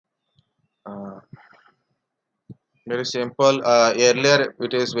uh, very simple. Earlier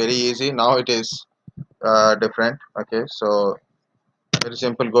it is very easy, now it is different. Okay, so very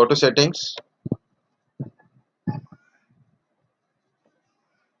simple. Go to settings.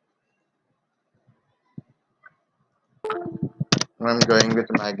 I'm going with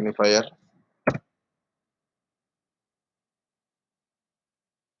magnifier.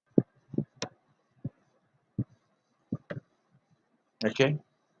 Okay,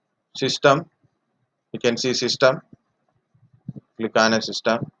 system. You can see system. Click on a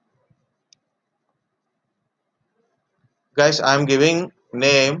system. Guys, I'm giving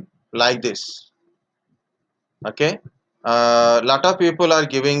name like this. Okay, lot of people are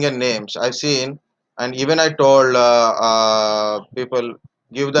giving a names I've seen, and even I told people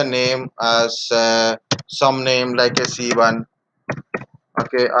give the name as some name like a C1.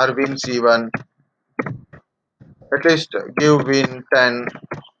 Okay, or win C1. At least give win 10.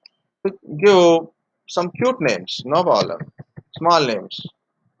 Give some cute names, no problem. Small names.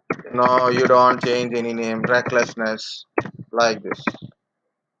 No, you don't change any name. Recklessness, like this.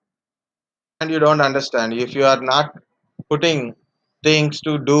 And you don't understand. If you are not putting things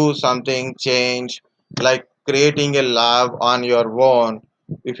to do something, change, like creating a lab on your own,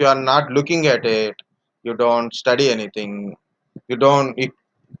 if you are not looking at it, you don't study anything. You don't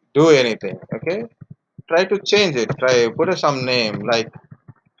do anything. Okay, try to change it. Try put some name like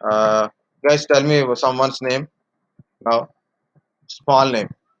guys. Tell me someone's name now. Small name.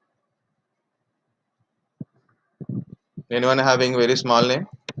 Anyone having very small name?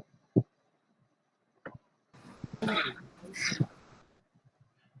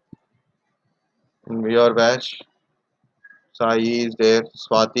 In your batch, Sai is there,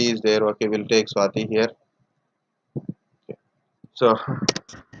 Swati is there. Okay, we'll take Swati here. So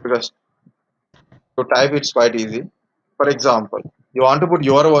because to type it's quite easy. For example, you want to put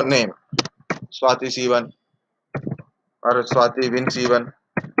your own name, Swati C1 or Swati Win C1.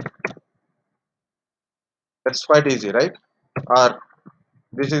 That's quite easy, right? Or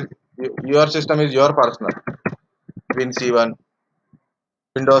this is your system is your personal Win C1,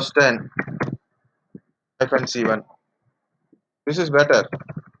 Windows 10 C1. This is better.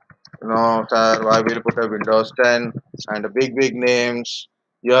 No, sir, I will put a Windows 10 and big names.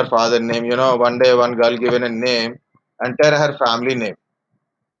 Your father name. One day one girl given a name, entire her family name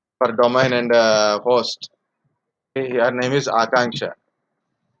for domain and host. Her name is Akanksha.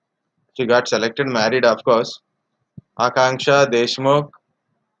 She got selected, married, of course. Akanksha Deshmukh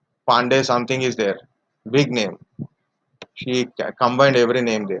Pandey something is there. Big name. She combined every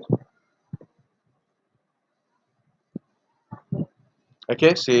name there.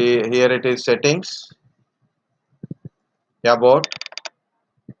 Okay, see here it is settings. About.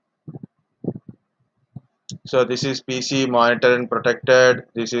 So this is PC monitored and protected.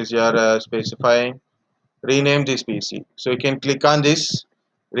 This is your specifying. Rename this PC. So you can click on this,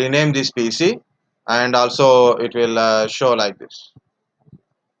 rename this PC, and also it will show like this.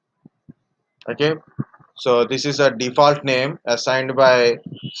 Okay, so this is a default name assigned by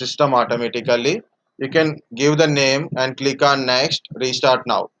system automatically. You can give the name and click on next, restart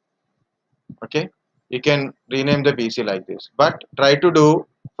now. Okay, you can rename the PC like this, but try to do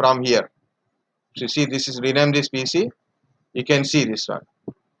from here. So see, this is rename this PC. You can see this one.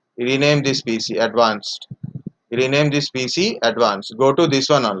 Rename this PC advanced. Rename this PC advanced. Go to this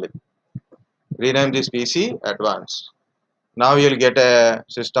one only. Rename this PC advanced. Now you'll get a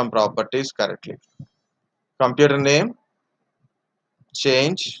system properties correctly. Computer name,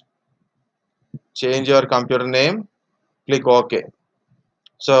 change your computer name, click OK.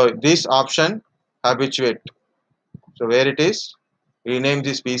 So this option habituate. So where it is, rename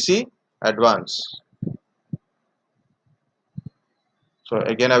this PC advanced. So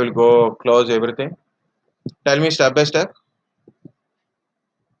again I will go close everything. Tell me step by step.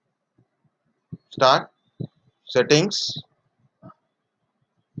 Start settings,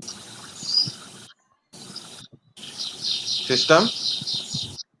 system,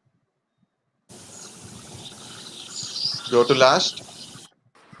 go to last,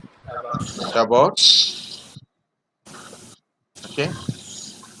 about. Okay,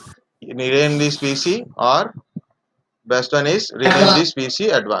 rename this PC, or best one is rename this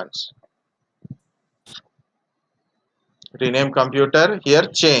PC advanced. Rename computer, here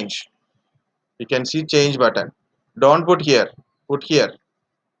change. You can see change button. Don't put here, put here.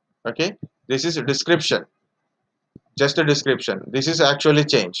 Okay, this is a description, just a description. This is actually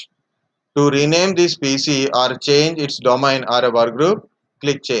change. To rename this PC or change its domain or a workgroup,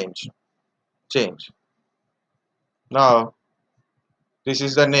 click change. Change. Now this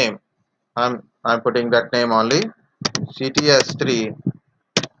is the name. I'm putting that name only. CTS3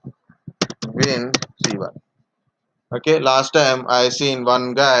 win C1. Okay, last time I seen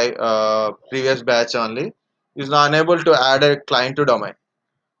one guy, previous batch only, is not unable to add a client to domain.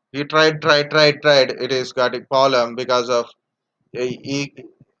 He tried. It is got a problem because of he,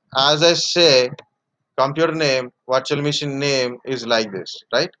 as I say, computer name, virtual machine name is like this,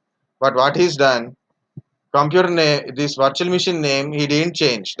 right? But what he's done, computer name, this virtual machine name, he didn't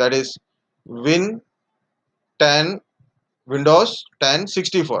change. That is Win 10 Windows 10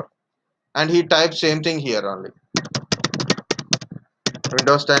 64, and he typed same thing here only,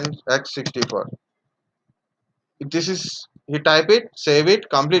 Windows 10 x 64. This is, he type it, save it,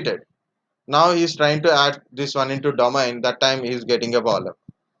 completed. Now he is trying to add this one into domain. That time he is getting a problem.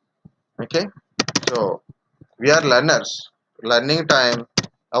 Okay, so we are learners. Learning time,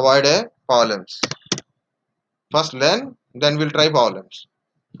 avoid a problems. First learn, then we'll try problems.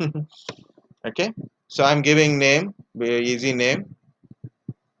 Okay, so I'm giving name, easy name.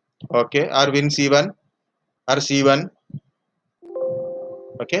 Okay, or win C1 or C1.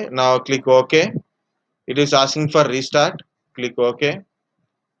 Okay, now click OK. It is asking for restart. Click OK.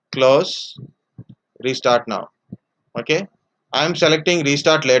 Close. Restart now. Okay, I am selecting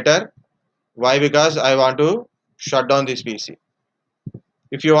restart later. Why? Because I want to shut down this PC.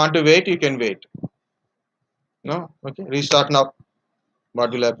 If you want to wait, you can wait. No? Okay, restart now.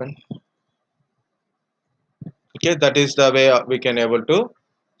 What will happen? Okay, that is the way we can able to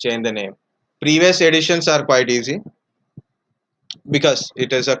change the name. Previous editions are quite easy because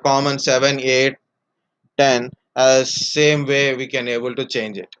it is a common 7, 8, 10. Same way we can able to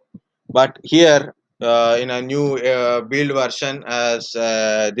change it. But here in a new build version as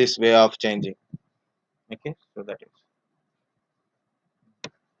this way of changing. Okay, so that is.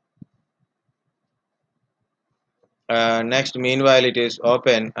 Next, meanwhile it is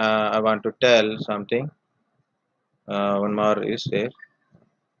open, I want to tell something. One more is there.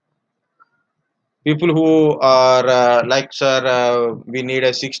 People who are like, sir, we need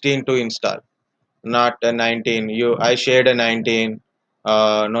a 16 to install, not a 19. I shared a 19.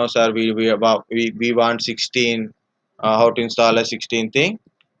 No, sir, we want 16. How to install a 16 thing?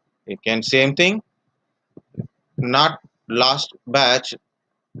 You can same thing. Not last batch.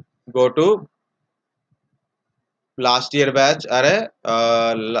 Go to last year batch or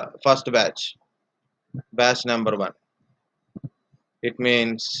a first batch. Batch number 1. It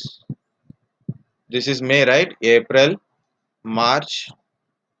means this is May, right? April, March,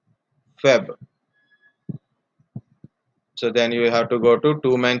 Feb. So then you have to go to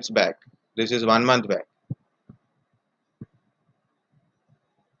 2 months back. This is 1 month back.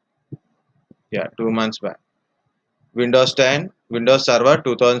 Yeah, 2 months back. Windows 10, Windows Server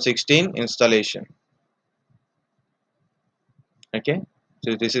 2016 installation. Okay,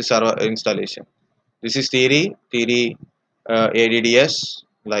 so this is server installation. This is theory ADDS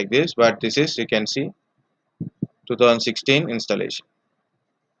like this, but this is, you can see, 2016 installation.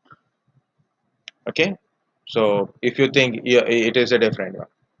 Okay, so if you think, yeah, it is a different one,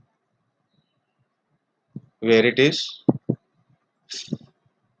 where it is.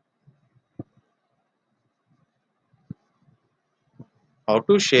 How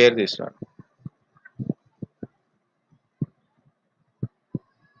to share this one?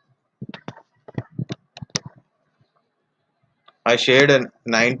 I shared a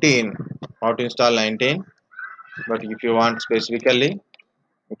 19, how to install 19, but if you want specifically,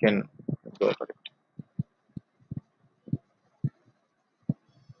 you can go for it.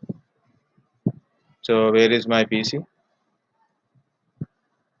 So where is my PC?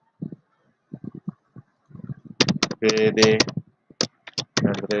 Where they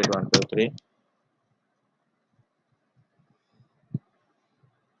 123.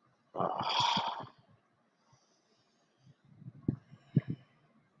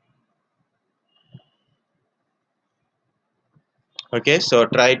 Okay, so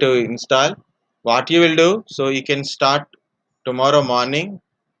try to install. What you will do, so you can start tomorrow morning,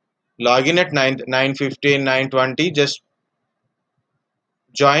 log in at 9:15, 9:20, just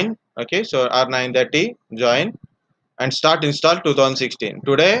join. Okay, so or 9:30 join and start install 2016.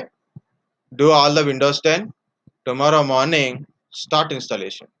 Today do all the Windows 10. Tomorrow morning start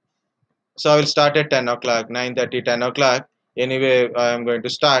installation. So I will start at 10 o'clock, 9:30, 10 o'clock. Anyway, I am going to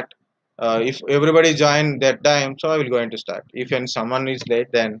start. If everybody join that time, so I will going to start. If someone is late,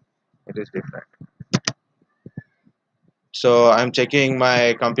 then it is different. So I'm checking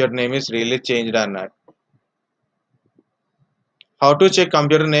my computer name is really changed or not. How to check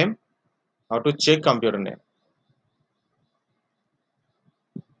computer name? How to check computer name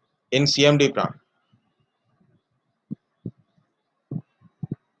in CMD prompt?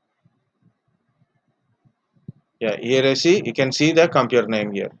 Yeah, here you see, you can see the computer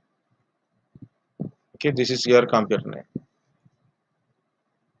name here. Okay, this is your computer name.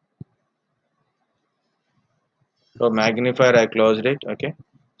 So magnifier, I closed it. Okay,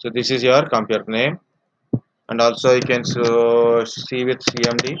 so this is your computer name, and also you can see with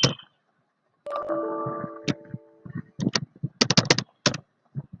CMD.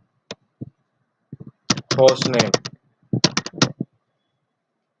 Host name.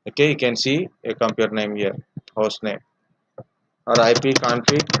 Okay, you can see a computer name here, host name, or IP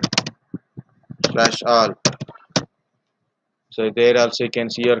config slash all. So there also you can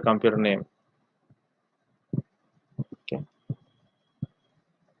see your computer name. Okay,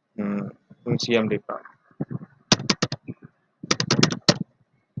 in CMD part.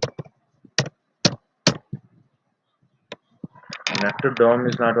 Connected DOM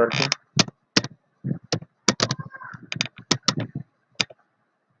is not working.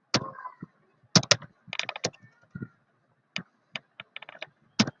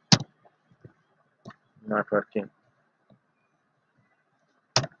 Not working.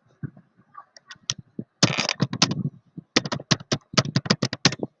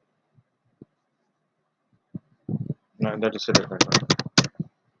 No, that is a different one.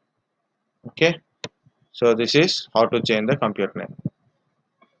 Okay, so this is how to change the computer name.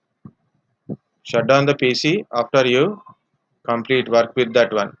 Shut down the PC after you complete work with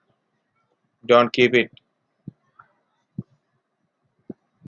that one. Don't keep it.